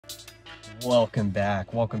Welcome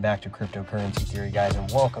back. Welcome back to Cryptocurrency Theory, guys,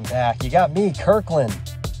 and welcome back. You got me, Kirkland,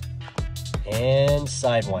 and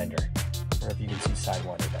Sidewinder. I don't know if you can see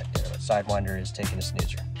Sidewinder back there, but Sidewinder is taking a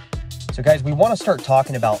snoozer. So, guys, we want to start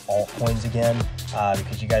talking about altcoins again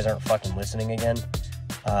because you guys aren't fucking listening again,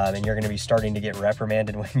 and you're going to be starting to get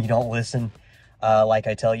reprimanded when you don't listen like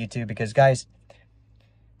I tell you to, because, guys,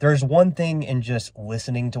 there's one thing in just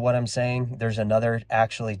listening to what I'm saying. There's another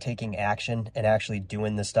actually taking action and actually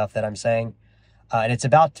doing the stuff that I'm saying. And it's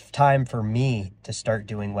about time for me to start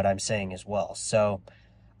doing what I'm saying as well. So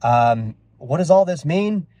what does all this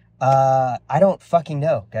mean? I don't fucking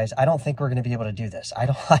know, guys. I don't think we're going to be able to do this. I'm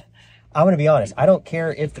going to be honest. I don't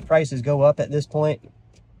care if the prices go up at this point.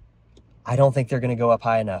 I don't think they're going to go up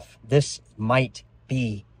high enough. This might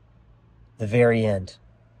be the very end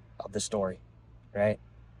of the story, right?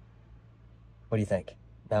 What do you think?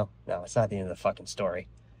 No, it's not the end of the fucking story.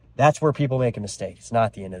 That's where people make a mistake. It's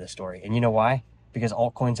not the end of the story. And you know why? Because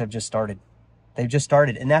altcoins have just started. They've just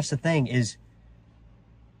started. And that's the thing is,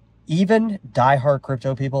 even diehard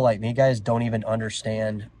crypto people like me, guys, don't even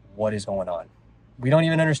understand what is going on. We don't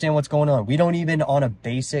even understand what's going on. We don't even, on a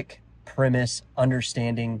basic premise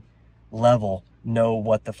understanding level, know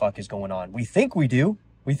what the fuck is going on. We think we do.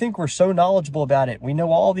 We think we're so knowledgeable about it. We know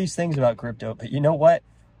all these things about crypto, but you know what?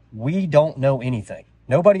 We don't know anything.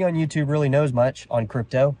 Nobody on YouTube really knows much on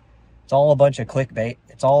crypto. It's all a bunch of clickbait.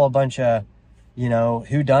 It's all a bunch of,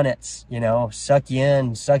 whodunits, suck you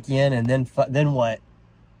in, and then what?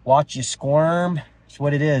 Watch you squirm. That's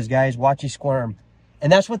what it is, guys. Watch you squirm.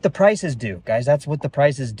 And that's what the prices do, guys. That's what the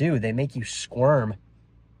prices do. They make you squirm.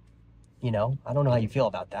 I don't know how you feel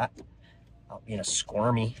about that. Being a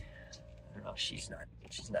squirmy. I don't know. She's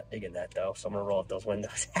not digging that though. So I'm gonna roll up those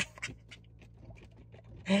windows.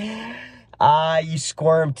 You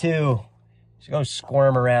squirm too. So go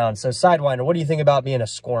squirm around. So Sidewinder, what do you think about being a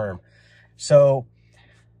squirm? So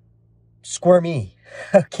squirmy,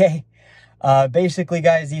 okay? Basically,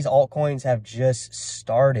 guys, these altcoins have just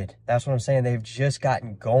started. That's what I'm saying. They've just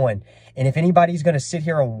gotten going. And if anybody's going to sit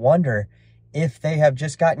here and wonder if they have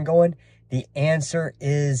just gotten going, the answer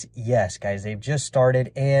is yes, guys. They've just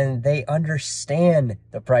started and they understand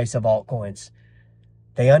the price of altcoins.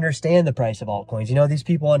 They understand the price of altcoins. These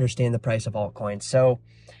people understand the price of altcoins. So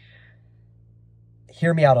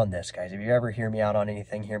hear me out on this, guys. If you ever hear me out on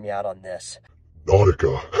anything, hear me out on this.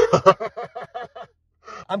 Nautica.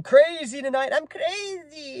 I'm crazy tonight. I'm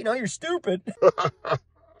crazy. You're stupid.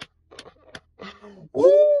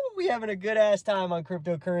 Woo! We having a good ass time on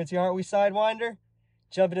cryptocurrency, aren't we, Sidewinder?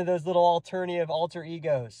 Jump into those little alternative alter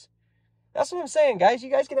egos. That's what I'm saying, guys.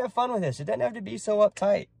 You guys can have fun with this. It doesn't have to be so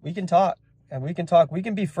uptight. We can talk. And we can talk. We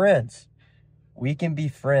can be friends. We can be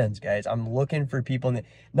friends, guys. I'm looking for people.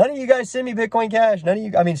 None of you guys send me Bitcoin Cash. None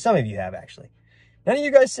of you. Some of you have, actually. None of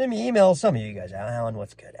you guys send me emails. Some of you guys. Alan,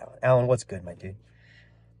 what's good, Alan? Alan, what's good, my dude?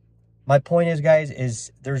 My point is, guys,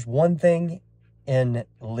 is there's one thing in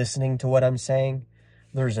listening to what I'm saying.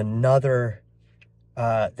 There's another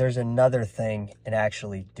thing in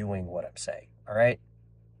actually doing what I'm saying. All right?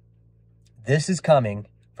 This is coming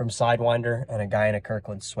from Sidewinder and a guy in a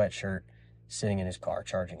Kirkland sweatshirt sitting in his car,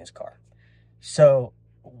 charging his car. So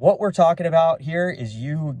what we're talking about here is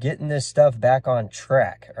you getting this stuff back on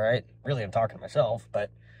track, all right? Really, I'm talking to myself,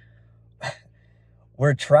 but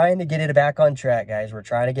we're trying to get it back on track, guys. We're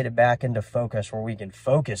trying to get it back into focus where we can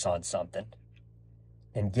focus on something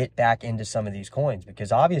and get back into some of these coins.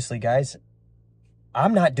 Because obviously, guys,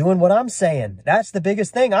 I'm not doing what I'm saying. That's the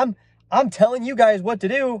biggest thing. I'm telling you guys what to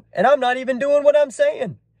do, and I'm not even doing what I'm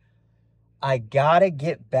saying. I gotta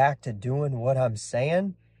get back to doing what I'm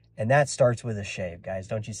saying, and that starts with a shave, guys.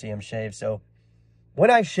 Don't you see I'm shaved? So when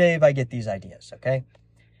I shave, I get these ideas, okay?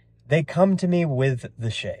 They come to me with the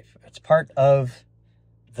shave. It's part of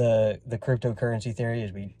the cryptocurrency theory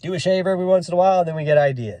is we do a shave every once in a while, and then we get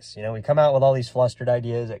ideas. We come out with all these flustered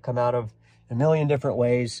ideas that come out of a million different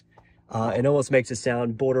ways. It almost makes us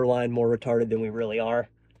sound borderline more retarded than we really are.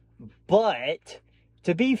 But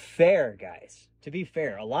to be fair, guys,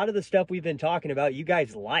 a lot of the stuff we've been talking about, you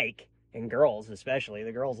guys like, and girls especially,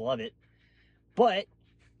 the girls love it. But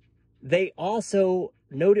they also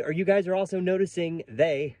you guys are also noticing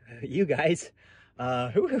you guys,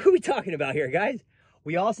 who are we talking about here, guys?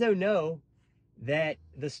 We also know that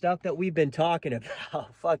the stuff that we've been talking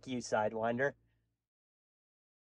about, fuck you, Sidewinder.